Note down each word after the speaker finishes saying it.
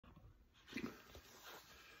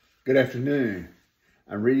Good afternoon.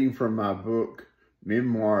 I'm reading from my book,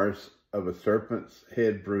 Memoirs of a Serpent's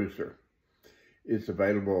Headbruiser. It's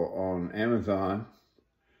available on Amazon.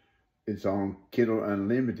 It's on Kindle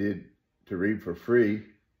Unlimited to read for free,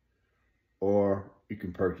 or you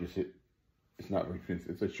can purchase it. It's not very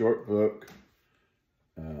expensive. It's a short book,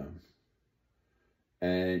 and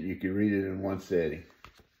you can read it in one setting.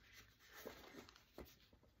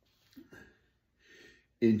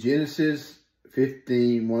 In Genesis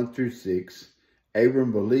 15, 1 through 6,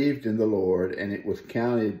 Abram believed in the Lord, and it was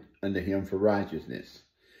counted unto him for righteousness.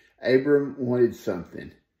 Abram wanted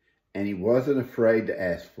something, and he wasn't afraid to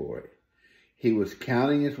ask for it. He was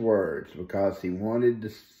counting his words because he wanted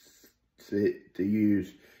to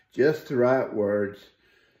use just the right words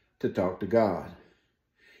to talk to God.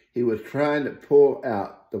 He was trying to pull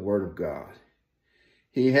out the Word of God.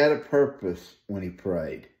 He had a purpose when he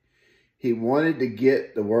prayed. He wanted to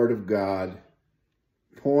get the Word of God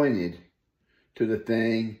pointed to the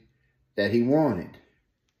thing that he wanted.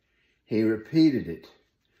 He repeated it.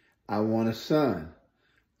 I want a son.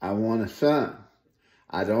 I want a son.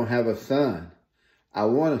 I don't have a son. I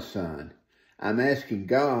want a son. I'm asking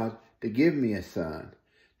God to give me a son.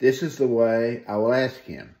 This is the way I will ask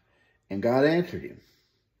him. And God answered him.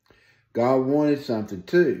 God wanted something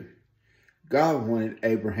too. God wanted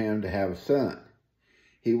Abraham to have a son.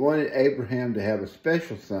 He wanted Abraham to have a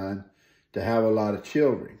special son, to have a lot of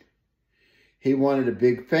children. He wanted a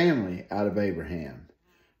big family out of Abraham,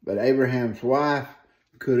 but Abraham's wife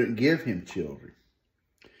couldn't give him children.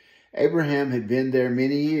 Abraham had been there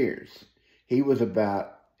many years. He was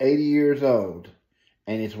about 80 years old,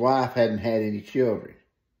 and his wife hadn't had any children.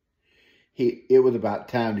 It was about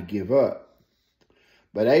time to give up.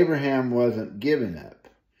 But Abraham wasn't giving up.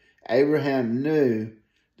 Abraham knew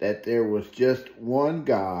that there was just one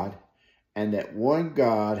God, and that one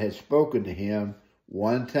God had spoken to him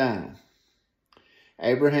one time.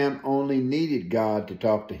 Abraham only needed God to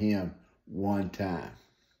talk to him one time.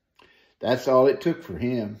 That's all it took for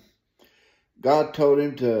him. God told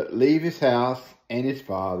him to leave his house and his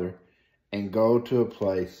father and go to a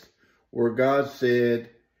place where God said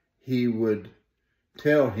he would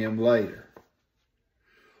tell him later.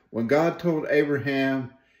 When God told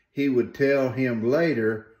Abraham he would tell him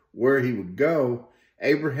later where he would go,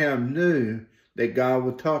 Abraham knew that God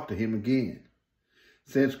would talk to him again.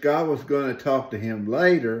 Since God was going to talk to him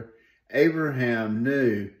later, Abraham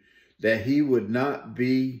knew that he would not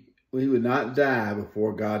die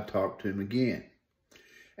before God talked to him again.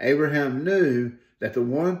 Abraham knew that the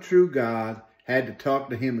one true God had to talk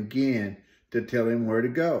to him again to tell him where to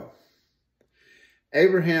go.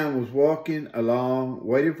 Abraham was walking along,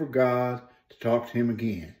 waiting for God to talk to him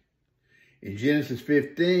again. In Genesis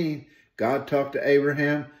 15, God talked to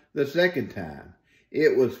Abraham the second time.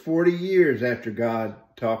 It was 40 years after God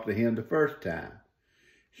talked to him the first time.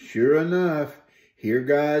 Sure enough, here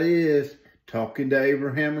God is talking to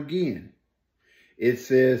Abraham again. It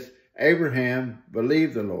says, Abraham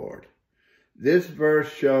believed the Lord. This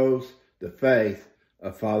verse shows the faith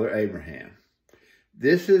of Father Abraham.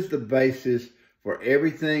 This is the basis for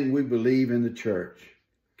everything we believe in the church.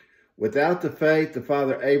 Without the faith of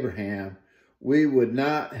Father Abraham, we would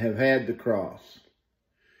not have had the cross.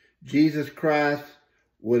 Jesus Christ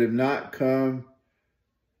would have not come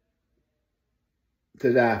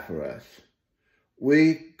to die for us.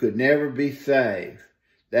 We could never be saved.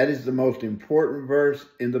 That is the most important verse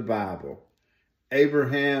in the Bible.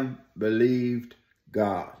 Abraham believed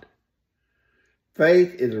God.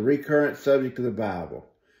 Faith is a recurrent subject of the Bible.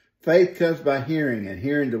 Faith comes by hearing, and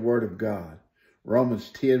hearing the Word of God.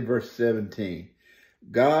 Romans 10, verse 17.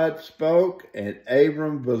 God spoke, and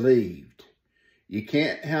Abram believed. You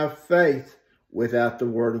can't have faith without the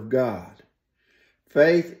Word of God.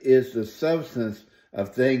 Faith is the substance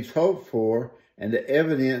of things hoped for and the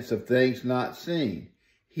evidence of things not seen.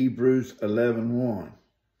 Hebrews 11:1.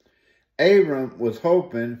 Abram was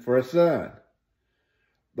hoping for a son,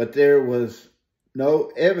 but there was no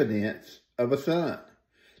evidence of a son.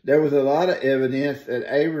 There was a lot of evidence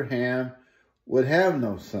that Abraham would have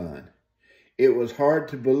no son. It was hard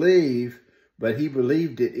to believe, but he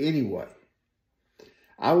believed it anyway.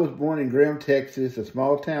 I was born in Graham, Texas, a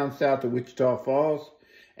small town south of Wichita Falls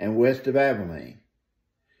and west of Abilene,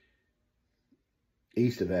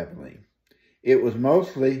 east of Abilene. It was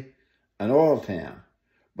mostly an oil town,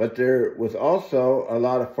 but there was also a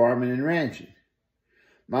lot of farming and ranching.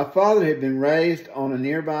 My father had been raised on a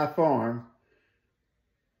nearby farm,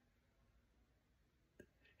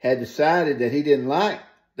 had decided that he didn't like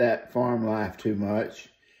that farm life too much,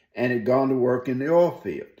 and had gone to work in the oil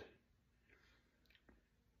field.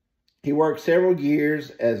 He worked several years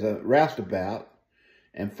as a roustabout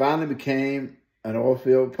and finally became an oil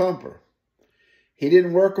field pumper. He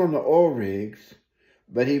didn't work on the oil rigs,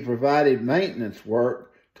 but he provided maintenance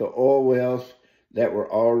work to oil wells that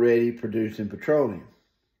were already producing petroleum.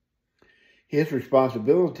 His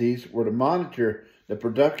responsibilities were to monitor the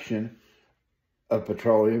production of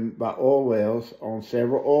petroleum by oil wells on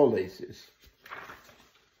several oil leases,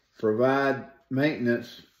 provide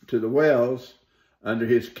maintenance to the wells under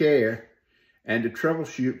his care, and to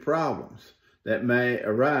troubleshoot problems that may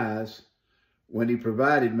arise when he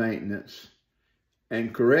provided maintenance,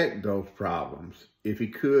 and correct those problems if he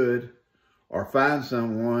could, or find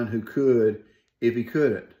someone who could if he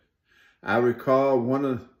couldn't. I recall one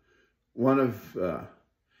of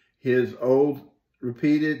his old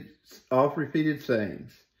oft-repeated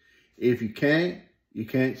sayings: "If you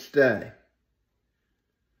can't stay."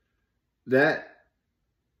 That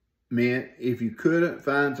meant if you couldn't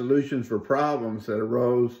find solutions for problems that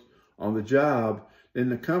arose on the job, then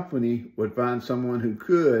the company would find someone who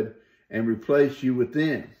could and replace you with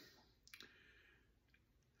them.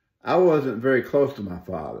 I wasn't very close to my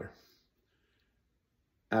father.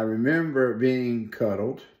 I remember being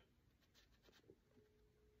cuddled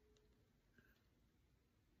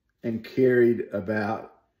and carried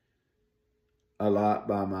about a lot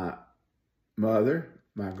by my mother,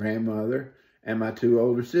 my grandmother, and my two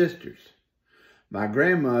older sisters. My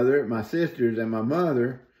grandmother, my sisters, and my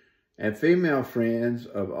mother, and female friends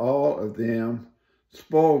of all of them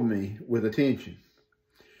spoiled me with attention.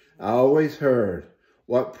 I always heard,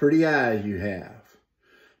 "What pretty eyes you have."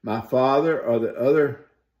 My father, on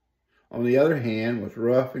the other hand, was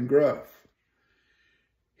rough and gruff.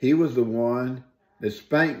 He was the one that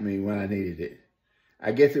spanked me when I needed it.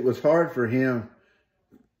 I guess it was hard for him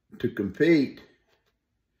to compete,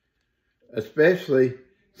 especially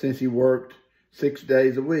since he worked 6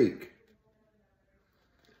 days a week.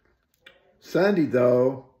 Sunday,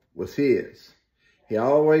 though, was his. He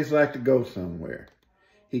always liked to go somewhere.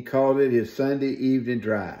 He called it his Sunday evening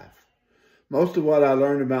drive. Most of what I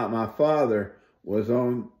learned about my father was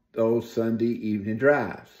on those Sunday evening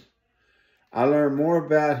drives. I learned more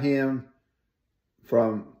about him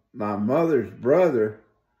from my mother's brother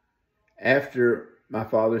after my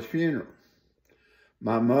father's funeral.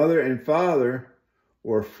 My mother and father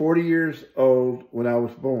were 40 years old when I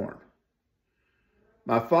was born.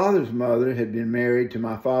 My father's mother had been married to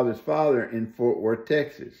my father's father in Fort Worth,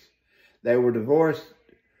 Texas. They were divorced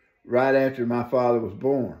right after my father was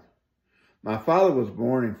born. My father was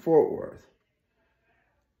born in Fort Worth.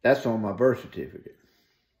 That's on my birth certificate.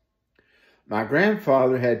 My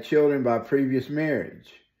grandfather had children by previous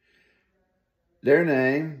marriage. Their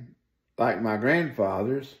name, like my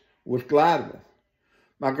grandfather's, was Glidewell.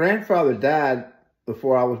 My grandfather died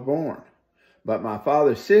before I was born, but my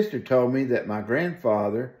father's sister told me that my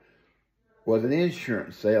grandfather was an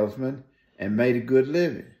insurance salesman and made a good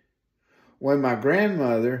living. When my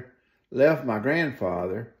grandmother left my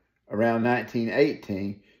grandfather around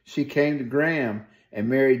 1918, she came to Graham and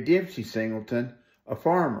married Dempsey Singleton, a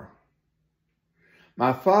farmer.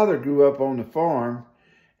 My father grew up on the farm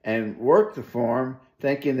and worked the farm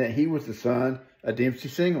thinking that he was the son of Dempsey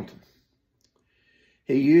Singleton.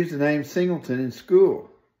 He used the name Singleton in school.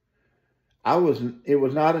 It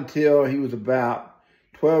was not until he was about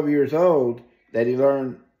 12 years old that he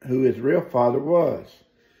learned who his real father was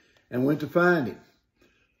and went to find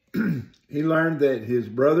him. He learned that his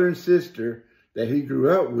brother and sister that he grew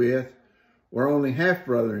up with were only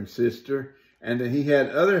half-brother and sister, and that he had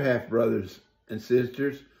other half-brothers and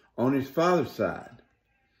sisters on his father's side.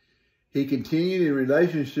 He continued in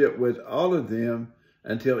relationship with all of them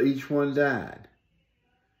until each one died.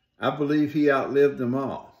 I believe he outlived them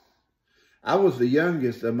all. I was the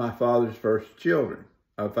youngest of my father's first children,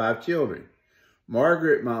 of 5 children.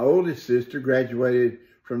 Margaret, my oldest sister, graduated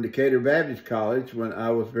from Decatur Baptist College when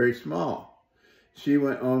I was very small. She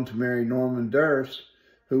went on to marry Norman Durst,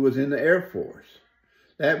 who was in the Air Force.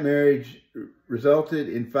 That marriage resulted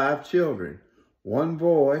in 5 children, 1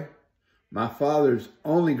 boy, my father's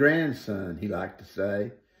only grandson, he liked to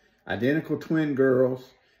say, identical twin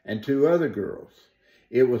girls, and 2 other girls.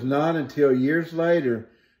 It was not until years later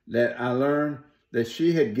that I learned that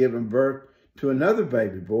she had given birth to another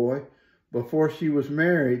baby boy before she was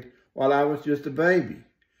married while I was just a baby.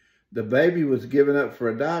 The baby was given up for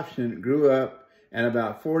adoption, grew up, and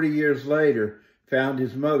about 40 years later found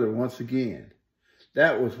his mother once again.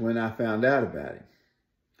 That was when I found out about him.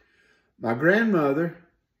 My grandmother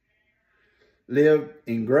lived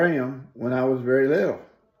in Graham when I was very little.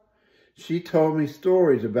 She told me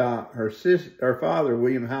stories about her father,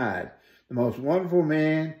 William Hyde, the most wonderful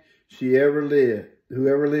man who ever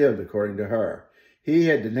lived, according to her. He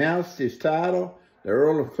had denounced his title the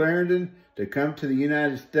Earl of Clarendon, to come to the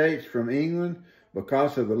United States from England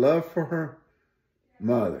because of the love for her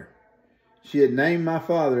mother. She had named my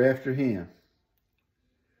father after him.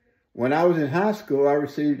 When I was in high school, I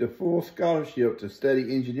received a full scholarship to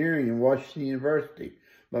study engineering in Washington University,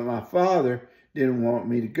 but my father didn't want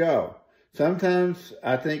me to go. Sometimes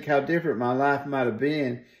I think how different my life might have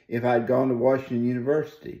been if I'd gone to Washington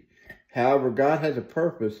University. However, God has a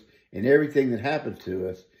purpose in everything that happens to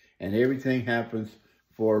us, and everything happens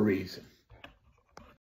for a reason.